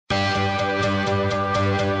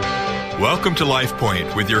Welcome to Life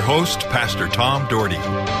Point with your host, Pastor Tom Dougherty.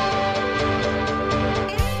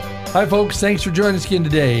 Hi, folks. Thanks for joining us again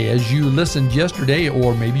today. As you listened yesterday,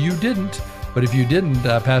 or maybe you didn't, but if you didn't,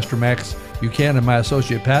 Pastor Max Buchanan, my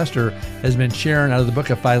associate pastor, has been sharing out of the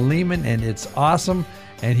book of Philemon, and it's awesome.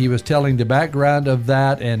 And he was telling the background of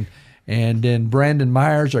that, and then Brandon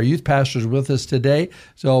Myers, our youth pastor, is with us today.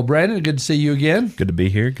 So, Brandon, good to see you again. Good to be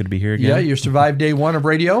here. Good to be here again. Yeah, you survived day one of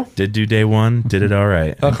radio. Did do day one. Did it all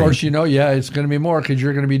right. Of course, it's going to be more because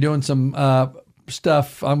you're going to be doing some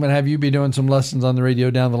stuff. I'm going to have you be doing some lessons on the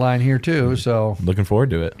radio down the line here too. So looking forward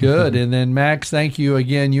to it. Good. And then Max, thank you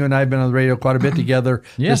again. You and I have been on the radio quite a bit together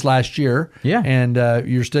this last year. Yeah. And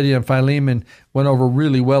your study on Philemon went over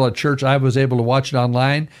really well at church. I was able to watch it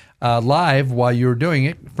online live while you were doing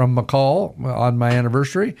it from McCall on my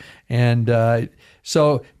anniversary. And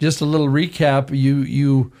so just a little recap.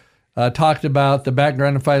 You talked about the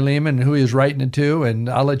background of Philemon and who he was writing it to, and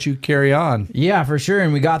I'll let you carry on. Yeah, for sure.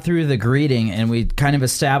 And we got through the greeting, and we kind of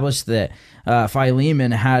established that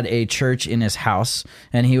Philemon had a church in his house,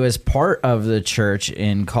 and he was part of the church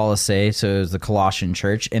in Colossae, so it was the Colossian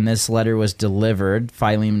church, and this letter was delivered,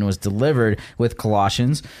 Philemon was delivered with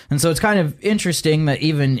Colossians. And so it's kind of interesting that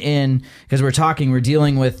even because we're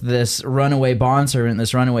dealing with this runaway bondservant,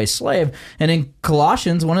 this runaway slave, and in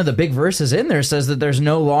Colossians, one of the big verses in there says that there's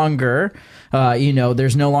no longer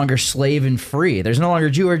there's no longer slave and free. There's no longer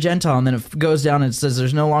Jew or Gentile. And then it goes down and it says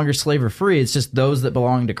there's no longer slave or free. It's just those that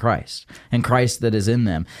belong to Christ and Christ that is in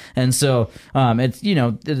them. And so it's,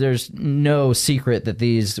 there's no secret that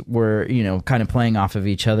these were, kind of playing off of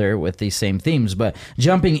each other with these same themes. But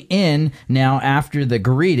jumping in now after the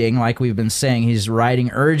greeting, like we've been saying, he's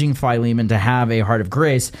urging Philemon to have a heart of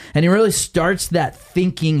grace. And he really starts that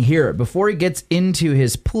thinking here before he gets into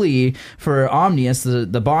his plea for Omnius,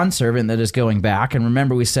 the bondservant that is going back. And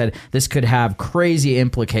remember, we said this could have crazy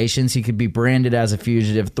implications. He could be branded as a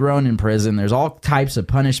fugitive, thrown in prison. There's all types of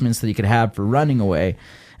punishments that he could have for running away.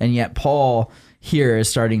 And yet Paul here is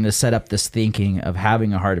starting to set up this thinking of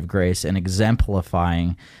having a heart of grace and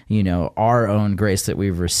exemplifying, our own grace that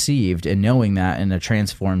we've received and knowing that in a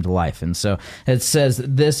transformed life. And so it says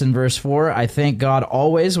this in verse 4, I thank God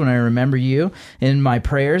always when I remember you in my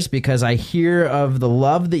prayers because I hear of the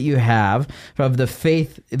love that you have, of the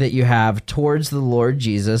faith that you have towards the Lord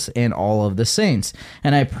Jesus and all of the saints.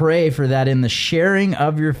 And I pray for that in the sharing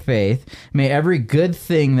of your faith, may every good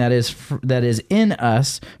thing that is in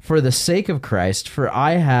us for the sake of Christ, for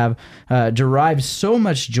I have derived so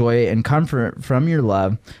much joy and comfort from your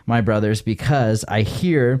love, my brothers, because I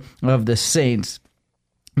hear of the saints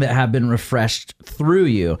that have been refreshed through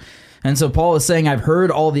you. And so Paul is saying, I've heard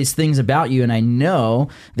all these things about you, and I know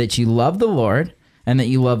that you love the Lord and that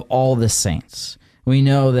you love all the saints. We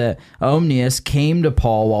know that Omnius came to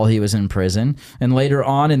Paul while he was in prison, and later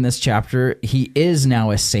on in this chapter, he is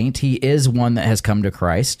now a saint. He is one that has come to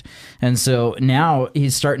Christ. And so now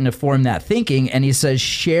he's starting to form that thinking, and he says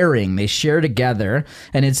sharing. They share together,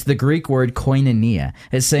 and it's the Greek word koinonia.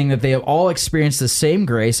 It's saying that they have all experienced the same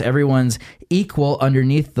grace. Everyone's equal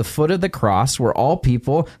underneath the foot of the cross. We're all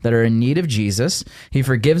people that are in need of Jesus. He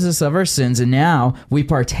forgives us of our sins, and now we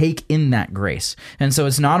partake in that grace. And so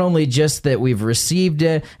it's not only just that we've received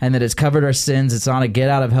it and that it's covered our sins. It's not a get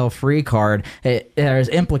out of hell free card. There's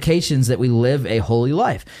implications that we live a holy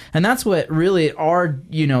life. And that's what really our,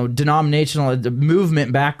 denominational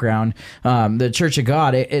movement background, the Church of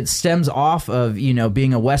God, it stems off of,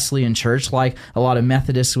 being a Wesleyan church like a lot of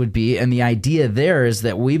Methodists would be. And the idea there is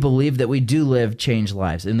that we believe that we do live changed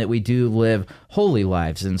lives and that we do live holy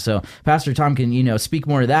lives. And so Pastor Tom can, speak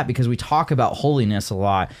more to that because we talk about holiness a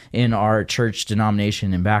lot in our church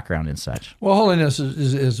denomination and background and such. Well, holiness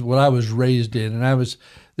is what I was raised in, and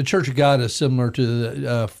the Church of God is similar to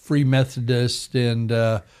the Free Methodist and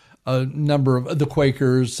a number of the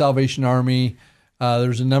Quakers, Salvation Army.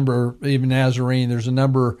 There's a number, even Nazarene. There's a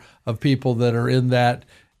number of people that are in that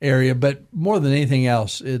area, but more than anything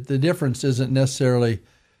else, the difference isn't necessarily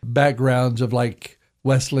backgrounds of like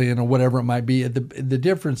Wesleyan or whatever it might be. The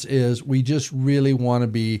difference is we just really want to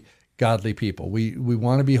be godly people. We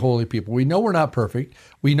want to be holy people. We know we're not perfect.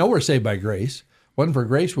 We know we're saved by grace. Wasn't for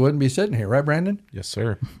grace, we wouldn't be sitting here, right, Brandon? Yes,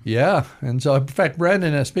 sir. Yeah. And so, in fact,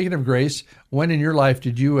 Brandon, speaking of grace, when in your life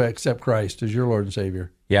did you accept Christ as your Lord and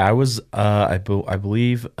Savior? Yeah, I was, I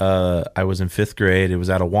believe I was in 5th grade. It was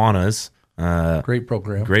at Awana's. Great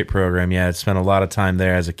program. Great program, yeah. I spent a lot of time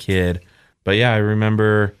there as a kid. But yeah, I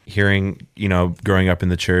remember hearing, growing up in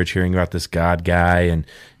the church, hearing about this God guy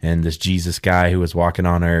and this Jesus guy who was walking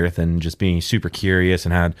on earth and just being super curious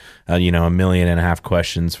and had, 1.5 million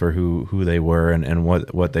questions for who they were and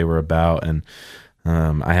what they were about. And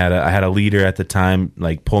I had a leader at the time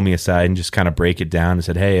like pull me aside and just kind of break it down and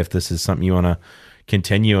said, hey, if this is something you want to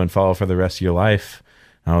continue and follow for the rest of your life,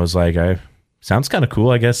 I was like, sounds kind of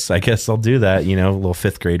cool. I guess I'll do that. You know, a little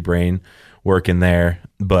fifth grade brain working there.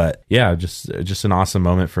 But yeah, just an awesome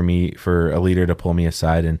moment for me, for a leader to pull me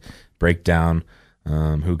aside and break down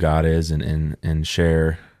who God is and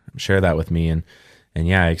share that with me. And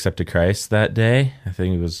yeah, I accepted Christ that day. I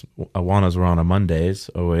think it was Awanas were on a Mondays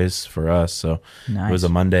always for us. So Nice. It was a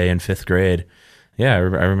Monday in fifth grade. Yeah, I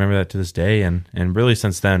remember that to this day. And really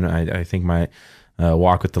since then, I think my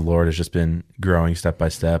walk with the Lord has just been growing step by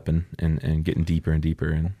step and getting deeper and deeper.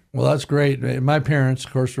 And Well, that's great. My parents,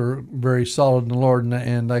 of course, were very solid in the Lord,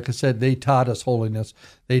 and like I said, they taught us holiness.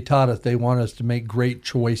 They taught us. They want us to make great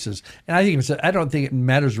choices. And I don't think it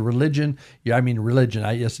matters religion. Yeah, I mean religion.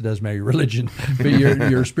 Yes, it does matter your religion, but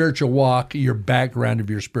your spiritual walk, your background of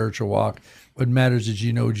your spiritual walk. What matters is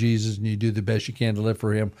you know Jesus and you do the best you can to live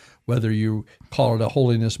for Him, whether you call it a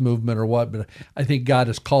holiness movement or what. But I think God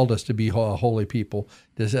has called us to be holy people.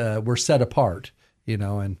 We're set apart.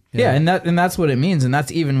 And that's what it means, and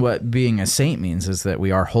that's even what being a saint means, is that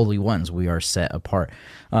we are holy ones. We are set apart,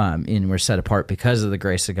 and we're set apart because of the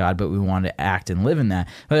grace of God. But we want to act and live in that.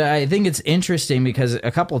 But I think it's interesting because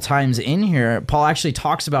a couple of times in here, Paul actually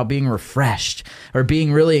talks about being refreshed or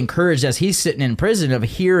being really encouraged as he's sitting in prison of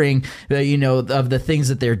hearing, of the things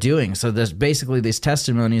that they're doing. So there's basically these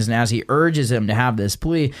testimonies, and as he urges him to have this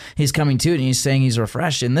plea, he's coming to it and he's saying he's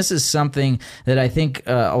refreshed. And this is something that I think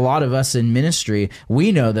a lot of us in ministry,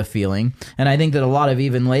 we know the feeling, and I think that a lot of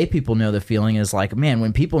even lay people know the feeling is like, man,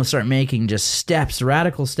 when people start making just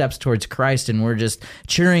radical steps towards Christ, and we're just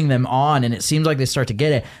cheering them on, and it seems like they start to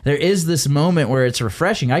get it, there is this moment where it's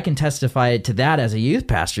refreshing. I can testify to that as a youth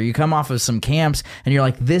pastor. You come off of some camps, and you're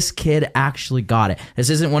like, this kid actually got it.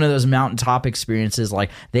 This isn't one of those mountaintop experiences.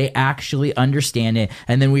 Like, they actually understand it,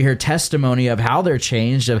 and then we hear testimony of how they're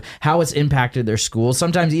changed, of how it's impacted their school,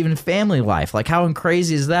 sometimes even family life. Like, how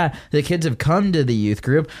crazy is that? The kids have come to the youth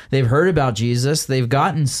group, they've heard about Jesus, they've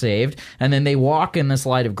gotten saved, and then they walk in this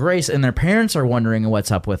light of grace, and their parents are wondering what's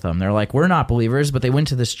up with them. They're like, we're not believers, but they went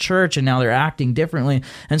to this church and now they're acting differently.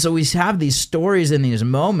 And so we have these stories and these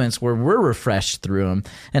moments where we're refreshed through them.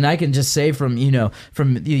 And I can just say from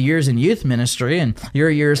the years in youth ministry and your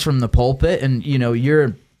years from the pulpit, and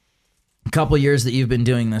your couple of years that you've been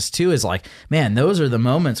doing this too, is like, man, those are the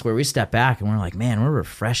moments where we step back and we're like, man, we're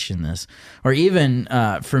refreshed in this. Or even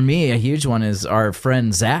for me, a huge one is our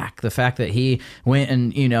friend Zach. The fact that he went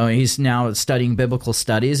and he's now studying biblical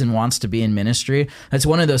studies and wants to be in ministry. It's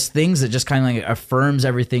one of those things that just kind of like affirms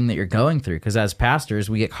everything that you're going through. Because as pastors,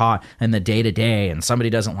 we get caught in the day to day, and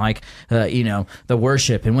somebody doesn't like the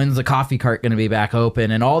worship, and when's the coffee cart going to be back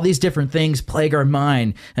open, and all these different things plague our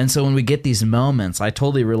mind. And so when we get these moments, I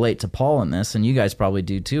totally relate to Paul in this, and you guys probably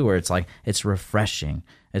do too, where it's like, it's refreshing.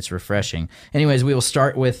 It's refreshing. Anyways, we will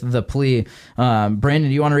start with the plea. Brandon, do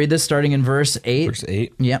you want to read this starting in verse 8? Verse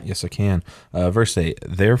 8? Yeah. Yes, I can. Verse 8,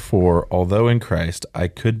 therefore, although in Christ I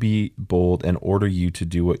could be bold and order you to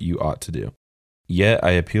do what you ought to do, yet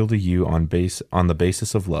I appeal to you on the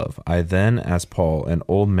basis of love. I then, as Paul, an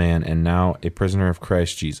old man and now a prisoner of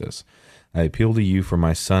Christ Jesus, I appeal to you for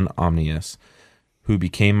my son Omnius, who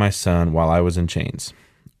became my son while I was in chains.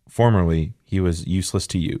 Formerly, he was useless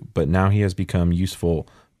to you, but now he has become useful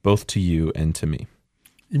both to you and to me.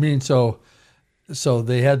 You mean so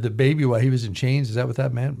they had the baby while he was in chains? Is that what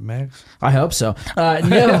that meant, Max? I hope so.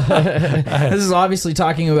 No, this is obviously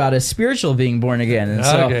talking about a spiritual being born again, and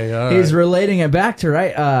so he's relating it back to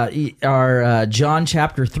our John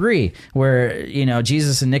chapter 3, where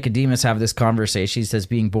Jesus and Nicodemus have this conversation. He says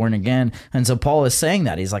being born again, and so Paul is saying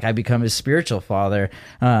that he's like, I become his spiritual father,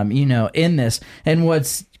 in this. And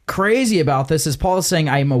what's crazy about this is Paul is saying,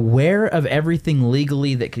 I am aware of everything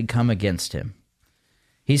legally that could come against him.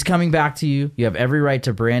 He's coming back to you. You have every right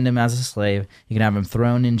to brand him as a slave. You can have him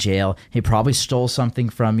thrown in jail. He probably stole something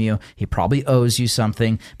from you. He probably owes you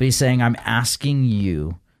something. But he's saying, I'm asking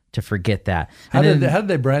you to forget that. How did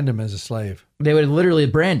they brand him as a slave? They would literally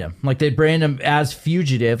brand him. Like, they'd brand him as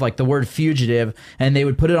fugitive, like the word fugitive, and they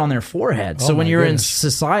would put it on their forehead. So when you're in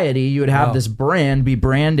society, you would have this brand be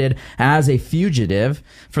branded as a fugitive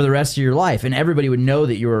for the rest of your life, and everybody would know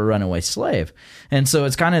that you were a runaway slave. And so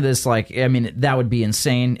it's kind of this, like, I mean, that would be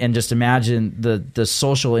insane, and just imagine the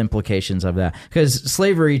social implications of that. Because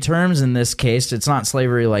slavery terms in this case, it's not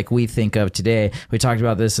slavery like we think of today. We talked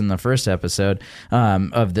about this in the first episode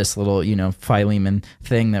of this little, Philemon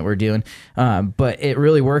thing that we're doing. But it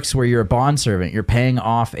really works where you're a bondservant. You're paying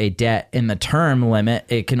off a debt. In the term limit,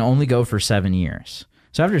 it can only go for 7 years.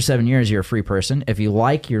 So after 7 years, you're a free person. If you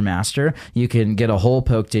like your master, you can get a hole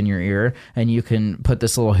poked in your ear and you can put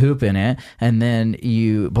this little hoop in it, and then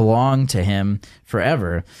you belong to him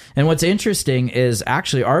forever. And what's interesting is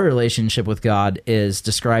actually our relationship with God is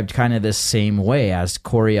described kind of this same way as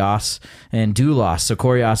kurios and doulos. So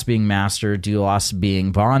kurios being master, doulos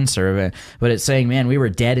being bondservant. But it's saying, man, we were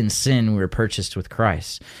dead in sin, we were purchased with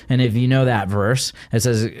Christ. And if you know that verse, it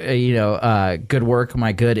says, good work,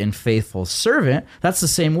 my good and faithful servant. That's the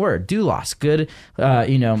same word, doulos, good,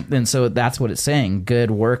 and so that's what it's saying,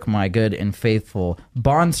 good work, my good and faithful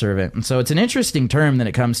bondservant. And so it's an interesting term that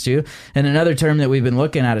it comes to. And another term that we've been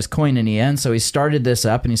looking at is koinonia. And so he started this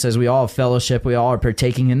up and he says, we all have fellowship, we all are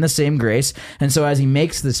partaking in the same grace. And so as he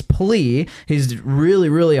makes this plea, he's really,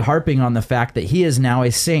 really harping on the fact that he is now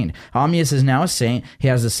a saint. Ammius is now a saint. He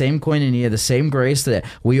has the same koinonia, the same grace that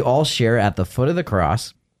we all share at the foot of the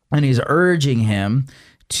cross. And he's urging him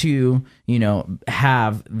to,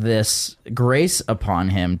 have this grace upon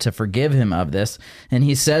him, to forgive him of this. And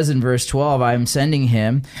he says in verse 12, I am sending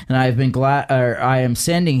him, and I am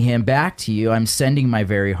sending him back to you. I'm sending my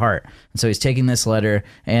very heart. And so he's taking this letter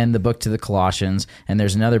and the book to the Colossians, and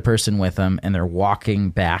there's another person with him, and they're walking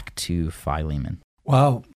back to Philemon.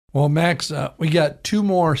 Wow. Well, Max, we got 2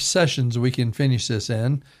 more sessions we can finish this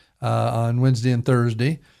in on Wednesday and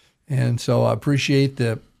Thursday. And so I appreciate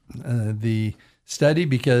the study,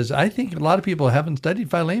 because I think a lot of people haven't studied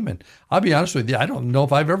Philemon. I'll be honest with you, I don't know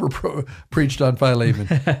if I've ever preached on Philemon,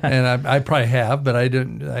 and I probably have, but I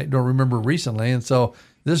don't remember recently. And so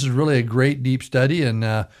this is really a great deep study,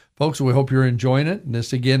 and folks, we hope you're enjoying it. And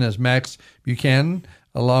this again is Max Buchanan,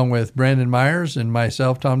 along with Brandon Myers and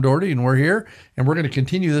myself, Tom Dougherty, and we're here, and we're going to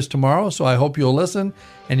continue this tomorrow. So I hope you'll listen.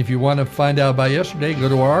 And if you want to find out about yesterday, go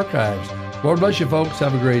to our archives. Lord bless you, folks.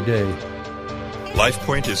 Have a great day.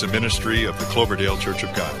 LifePoint is a ministry of the Cloverdale Church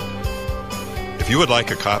of God. If you would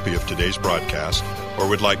like a copy of today's broadcast or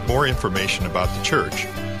would like more information about the church,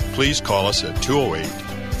 please call us at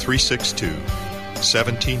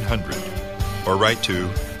 208-362-1700 or write to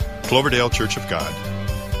Cloverdale Church of God,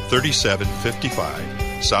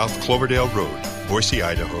 3755 South Cloverdale Road, Boise,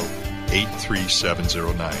 Idaho,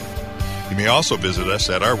 83709. You may also visit us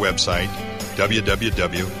at our website,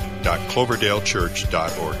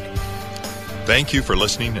 www.cloverdalechurch.org. Thank you for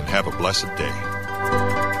listening and have a blessed day.